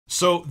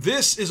So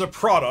this is a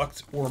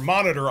product, or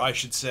monitor I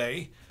should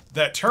say,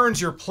 that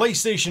turns your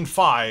PlayStation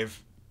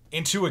 5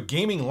 into a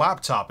gaming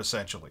laptop,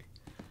 essentially.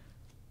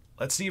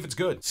 Let's see if it's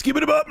good. Skip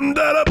it up and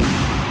that up.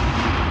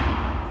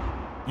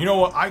 You know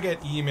what? I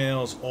get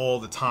emails all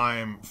the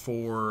time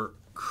for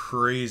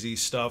crazy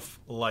stuff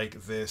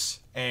like this,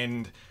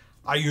 and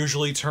I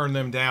usually turn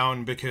them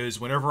down because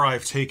whenever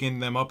I've taken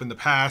them up in the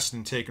past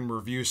and taken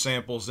review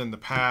samples in the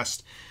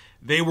past,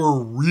 they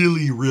were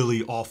really,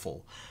 really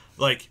awful.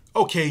 Like,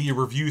 okay, you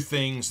review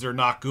things, they're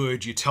not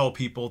good, you tell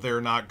people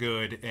they're not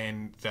good,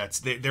 and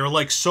they're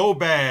like so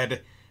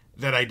bad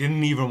that I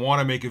didn't even want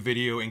to make a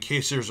video in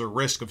case there's a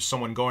risk of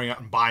someone going out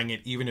and buying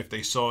it, even if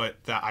they saw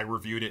it, that I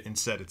reviewed it and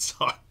said it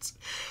sucked.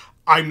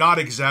 I'm not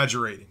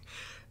exaggerating.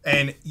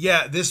 And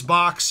yeah, this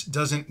box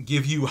doesn't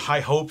give you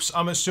high hopes,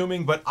 I'm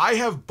assuming, but I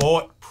have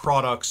bought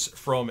products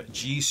from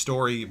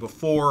G-STORY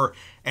before,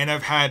 and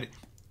I've had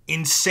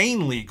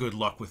insanely good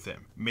luck with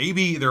them.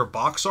 Maybe their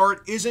box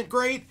art isn't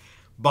great,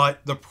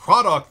 but the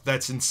product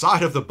that's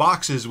inside of the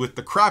boxes with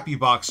the crappy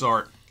box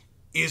art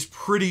is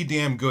pretty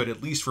damn good,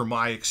 at least for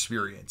my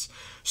experience.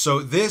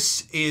 So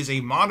this is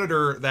a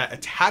monitor that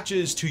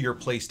attaches to your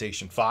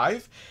PlayStation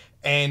 5,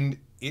 and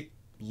it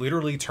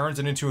literally turns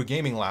it into a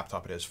gaming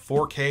laptop. It has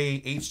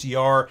 4K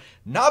HDR,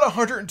 not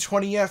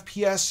 120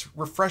 FPS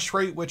refresh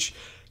rate, which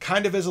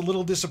kind of is a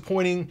little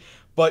disappointing,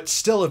 but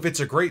still, if it's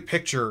a great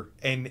picture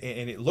and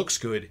it looks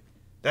good,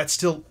 that's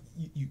still,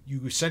 you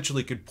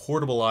essentially could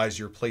portabilize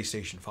your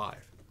PlayStation 5.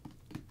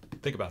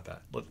 Think about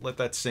that. Let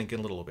that sink in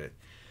a little bit.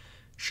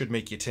 Should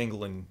make you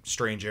tingle in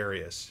strange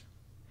areas.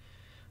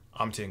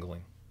 I'm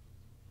tingling.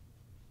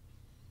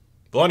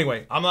 But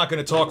anyway, I'm not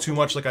going to talk too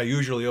much like I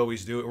usually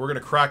always do. We're going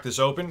to crack this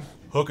open,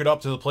 hook it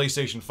up to the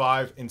PlayStation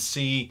 5, and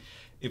see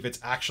if it's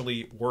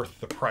actually worth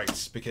the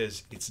price,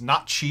 because it's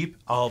not cheap.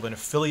 I'll have an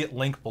affiliate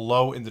link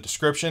below in the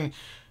description.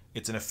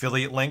 It's an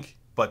affiliate link,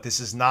 but this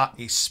is not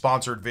a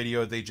sponsored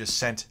video. They just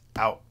sent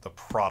out the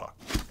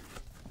product.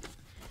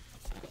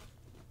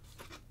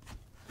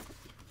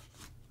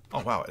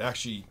 Oh wow, it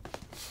actually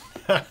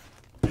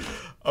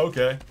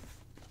okay.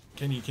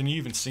 Can you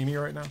even see me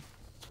right now?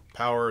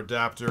 Power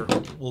adapter.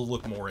 We'll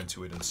look more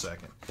into it in a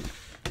second.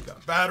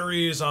 Got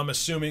batteries, I'm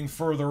assuming,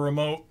 for the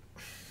remote.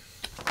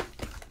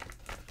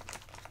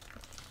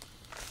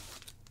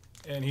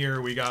 And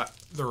here we got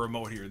the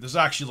remote here. This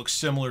actually looks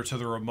similar to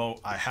the remote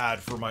I had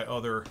for my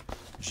other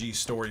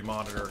G-STORY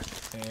monitor.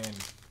 And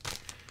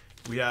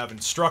we have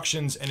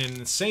instructions and an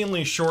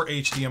insanely short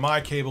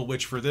HDMI cable,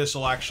 which for this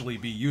will actually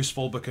be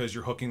useful because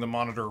you're hooking the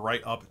monitor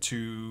right up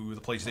to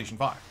the PlayStation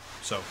 5.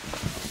 So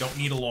you don't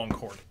need a long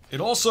cord. It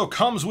also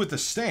comes with a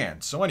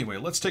stand. So anyway,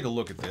 let's take a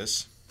look at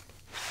this.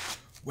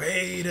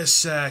 Wait a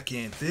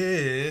second.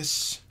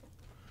 This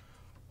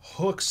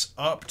hooks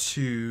up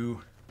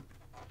to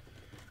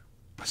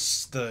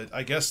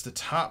I guess the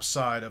top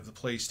side of the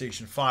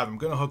PlayStation 5. I'm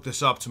going to hook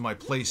this up to my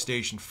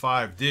PlayStation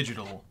 5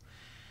 digital.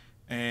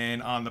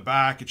 And on the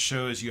back, it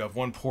shows you have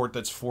one port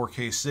that's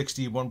 4K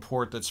 60, one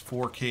port that's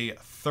 4K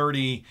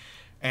 30,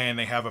 and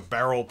they have a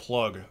barrel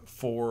plug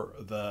for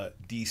the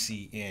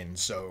DC in.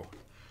 So,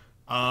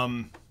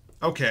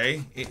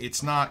 okay,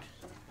 it's not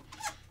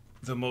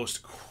the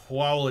most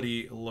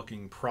quality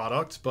looking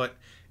product, but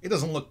it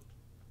doesn't look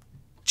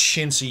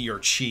chintzy or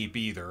cheap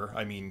either.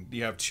 I mean,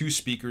 you have two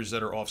speakers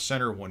that are off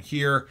center, one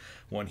here,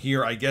 one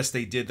here. I guess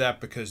they did that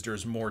because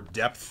there's more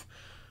depth.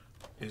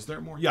 Is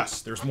there more?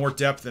 Yes, there's more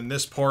depth in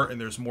this part,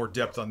 and there's more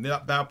depth on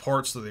that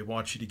part, so they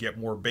want you to get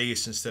more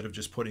bass instead of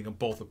just putting them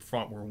both up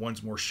front, where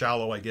one's more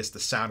shallow. I guess the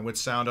sound would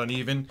sound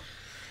uneven.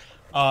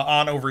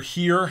 On over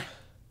here,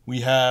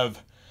 we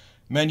have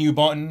menu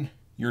button,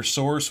 your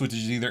source, which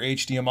is either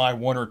HDMI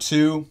 1 or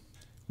 2.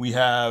 We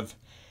have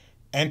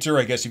enter,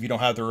 I guess if you don't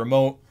have the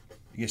remote.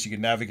 I guess you can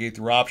navigate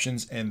through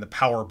options, and the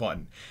power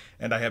button.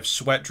 And I have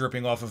sweat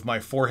dripping off of my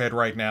forehead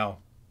right now.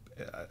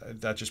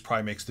 That just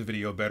probably makes the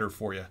video better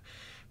for you.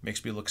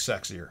 Makes me look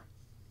sexier.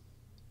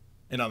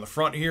 And on the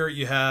front here,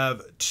 you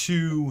have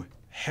two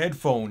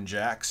headphone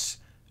jacks.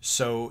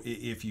 So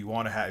if you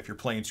want to have, if you're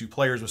playing two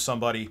players with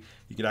somebody,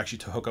 you could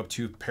actually hook up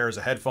two pairs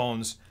of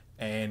headphones,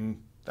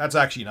 and that's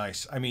actually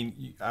nice. I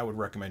mean, I would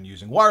recommend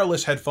using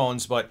wireless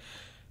headphones, but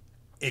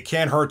it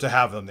can't hurt to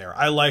have them there.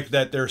 I like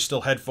that there's still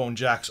headphone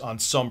jacks on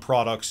some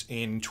products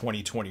in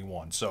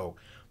 2021. So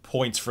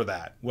points for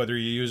that. Whether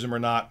you use them or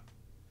not,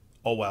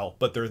 oh well,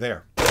 but they're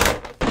there.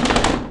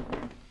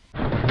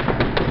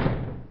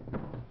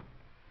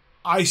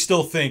 I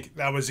still think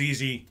that was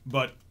easy,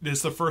 but this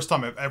is the first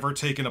time I've ever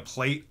taken a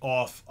plate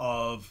off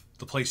of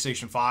the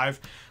PlayStation 5.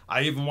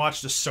 I even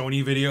watched a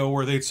Sony video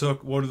where they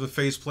took one of the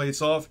face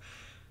plates off,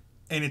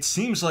 and it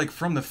seems like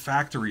from the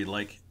factory,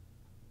 like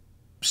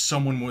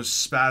someone was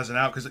spazzing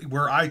out, because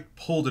where I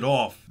pulled it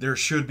off, there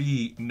should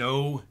be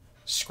no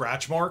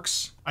scratch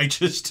marks. I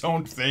just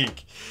don't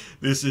think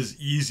this is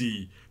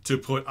easy to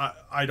put.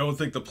 I don't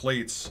think the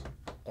plates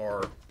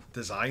are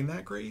designed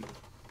that great.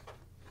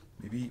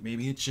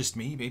 Maybe it's just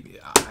me. Maybe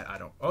I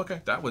don't. Okay,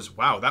 that was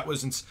wow. That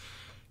was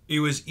it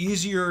was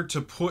easier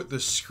to put the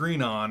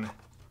screen on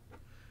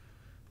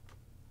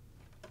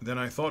than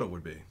I thought it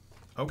would be.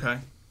 Okay.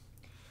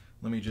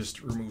 Let me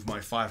just remove my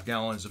 5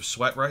 gallons of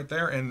sweat right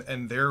there.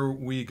 And there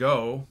we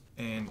go.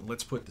 And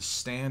let's put the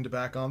stand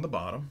back on the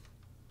bottom.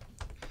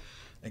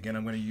 Again,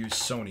 I'm going to use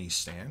Sony's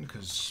stand,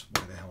 because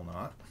why the hell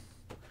not?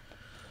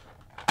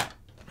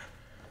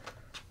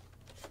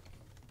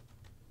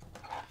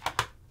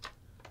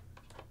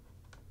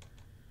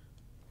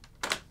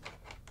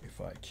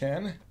 If I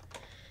can.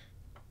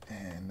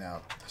 And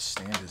now the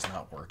stand is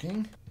not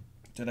working.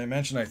 Did I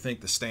mention I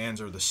think the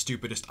stands are the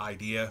stupidest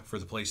idea for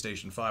the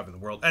PlayStation 5 in the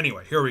world?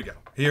 Anyway, here we go.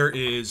 Here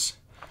is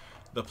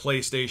the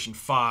PlayStation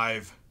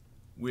 5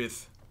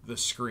 with the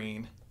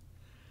screen.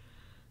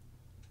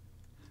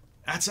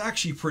 That's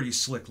actually pretty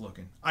slick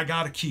looking. I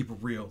gotta keep it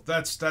real.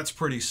 That's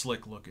pretty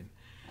slick looking.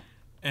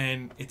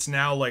 And it's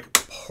now like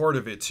part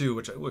of it too,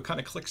 which it kind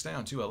of clicks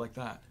down too. I like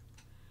that.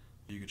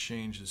 You could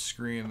change the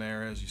screen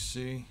there as you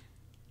see.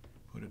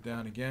 Put it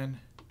down again.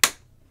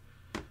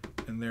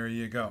 And there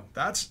you go.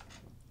 That's,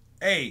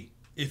 hey,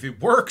 if it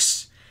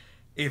works,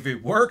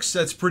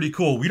 that's pretty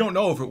cool. We don't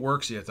know if it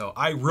works yet though.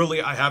 I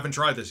haven't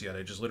tried this yet.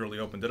 I just literally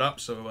opened it up.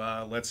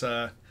 So let's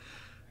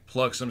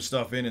plug some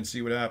stuff in and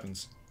see what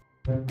happens.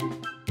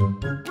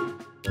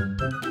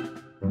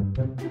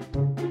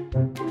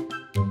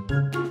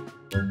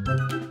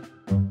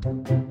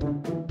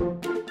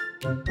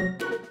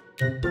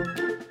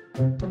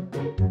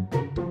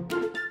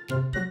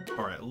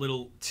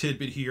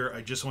 Tidbit here.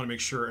 I just want to make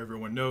sure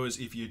everyone knows,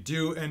 if you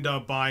do end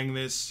up buying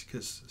this,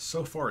 because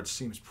so far it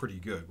seems pretty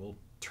good. We'll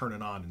turn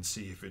it on and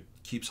see if it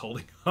keeps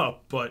holding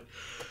up, but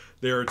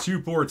there are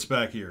 2 ports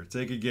back here.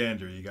 Take a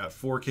gander. You got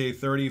 4K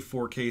 30,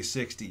 4K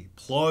 60.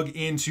 Plug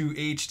into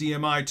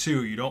HDMI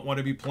 2. You don't want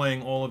to be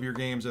playing all of your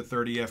games at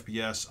 30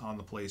 FPS on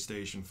the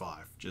PlayStation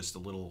 5. Just a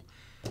little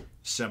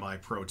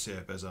semi-pro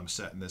tip as I'm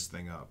setting this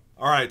thing up.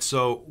 All right,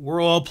 so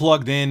we're all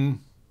plugged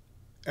in.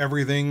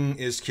 Everything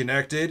is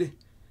connected.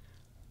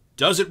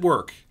 Does it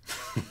work?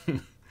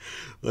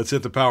 Let's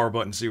hit the power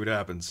button and see what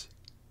happens.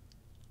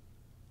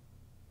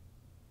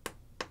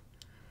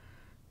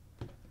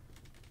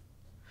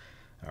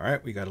 All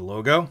right, we got a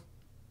logo.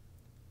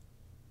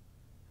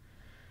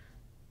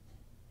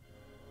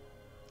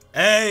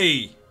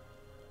 Hey!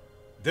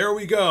 There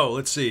we go.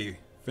 Let's see.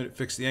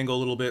 Fix the angle a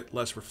little bit,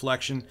 less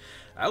reflection.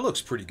 That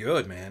looks pretty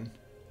good, man.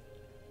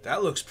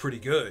 That looks pretty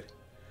good.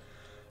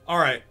 All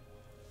right,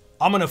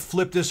 I'm going to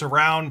flip this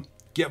around,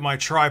 get my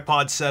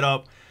tripod set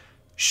up,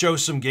 show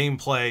some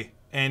gameplay,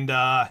 and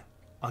I'll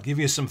give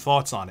you some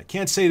thoughts on it.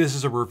 Can't say this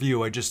is a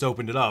review, I just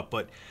opened it up,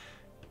 but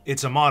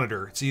it's a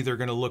monitor. It's either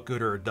going to look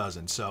good or it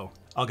doesn't. So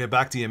I'll get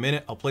back to you in a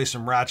minute. I'll play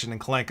some Ratchet and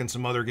Clank and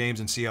some other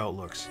games and see how it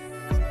looks.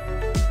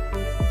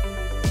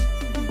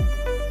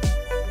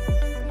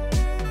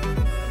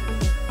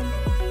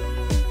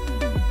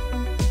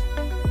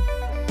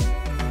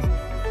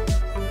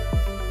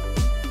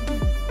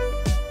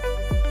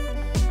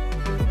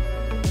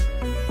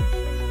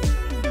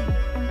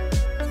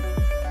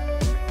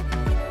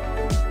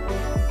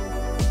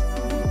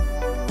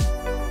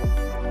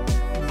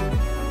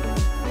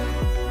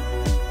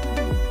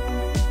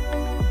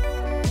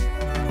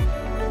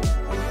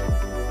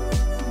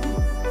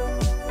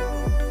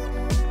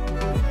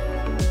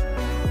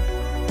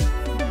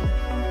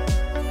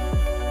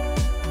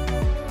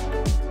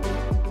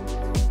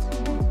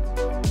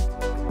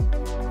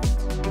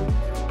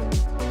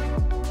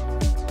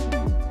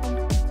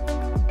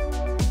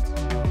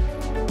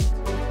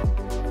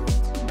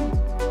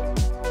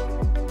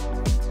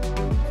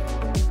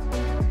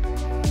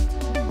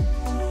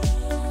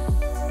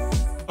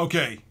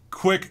 Okay,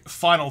 quick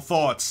final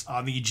thoughts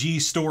on the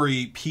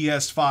G-STORY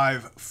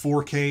PS5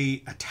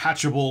 4K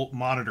attachable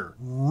monitor.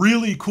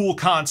 Really cool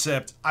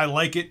concept. I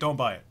like it. Don't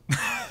buy it.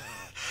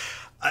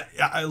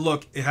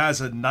 Look, it has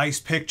a nice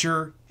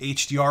picture.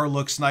 HDR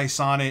looks nice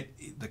on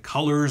it. The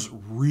colors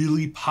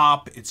really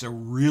pop. It's a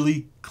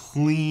really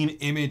clean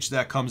image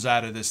that comes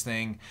out of this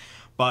thing.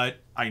 But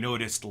I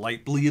noticed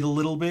light bleed a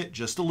little bit,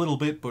 just a little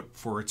bit, but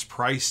for its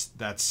price,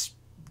 that's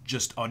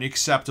just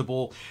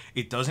unacceptable.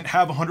 It doesn't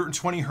have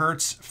 120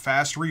 hertz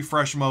fast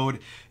refresh mode.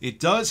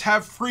 It does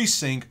have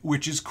FreeSync,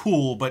 which is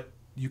cool, but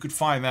you could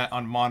find that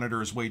on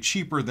monitors way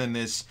cheaper than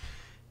this.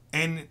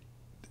 And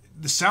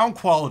the sound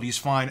quality is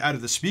fine out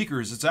of the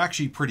speakers. It's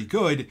actually pretty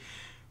good.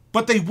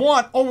 But they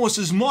want almost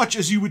as much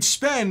as you would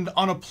spend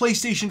on a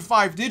PlayStation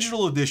 5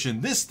 Digital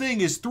Edition. This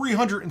thing is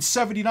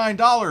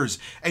 $379,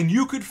 and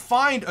you could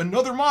find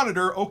another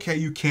monitor. Okay,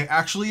 you can't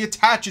actually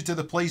attach it to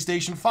the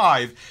PlayStation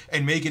 5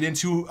 and make it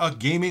into a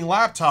gaming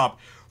laptop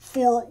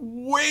for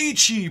way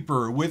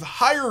cheaper with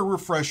higher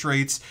refresh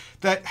rates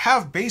that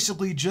have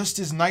basically just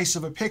as nice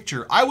of a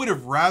picture. I would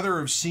have rather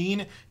have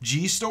seen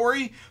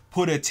G-STORY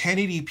put a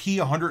 1080p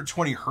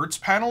 120 hertz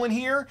panel in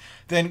here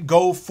than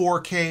go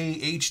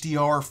 4K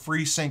HDR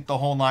FreeSync the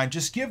whole nine.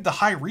 Just give the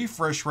high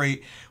refresh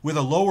rate with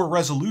a lower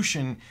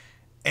resolution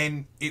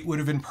and it would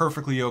have been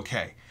perfectly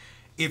okay.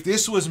 If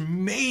this was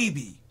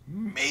maybe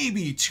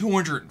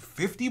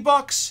 250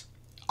 bucks,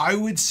 I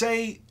would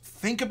say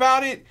think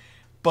about it,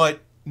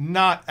 but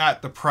not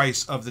at the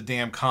price of the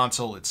damn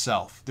console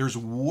itself. There's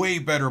way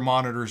better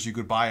monitors you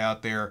could buy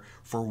out there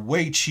for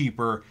way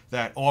cheaper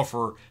that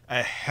offer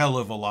a hell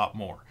of a lot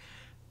more.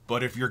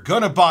 But if you're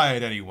gonna buy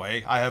it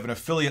anyway, I have an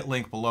affiliate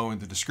link below in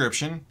the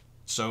description.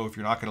 So if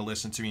you're not gonna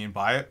listen to me and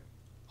buy it,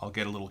 I'll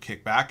get a little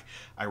kickback.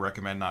 I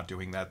recommend not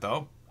doing that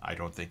though. I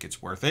don't think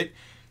it's worth it.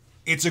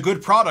 It's a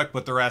good product,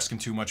 but they're asking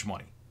too much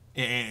money.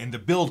 And the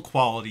build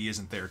quality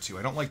isn't there too.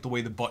 I don't like the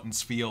way the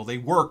buttons feel. They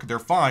work, they're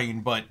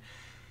fine, but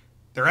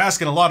they're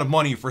asking a lot of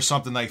money for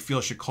something that I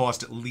feel should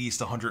cost at least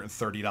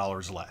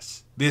 $130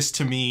 less. This,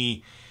 to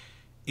me,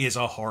 is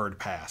a hard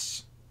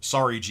pass.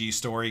 Sorry,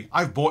 G-Story.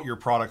 I've bought your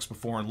products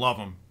before and love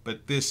them,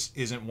 but this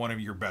isn't one of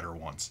your better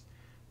ones.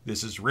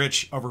 This is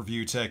Rich of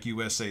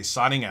ReviewTechUSA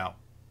signing out.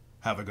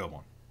 Have a good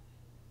one.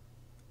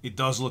 It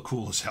does look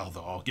cool as hell,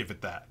 though. I'll give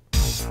it that.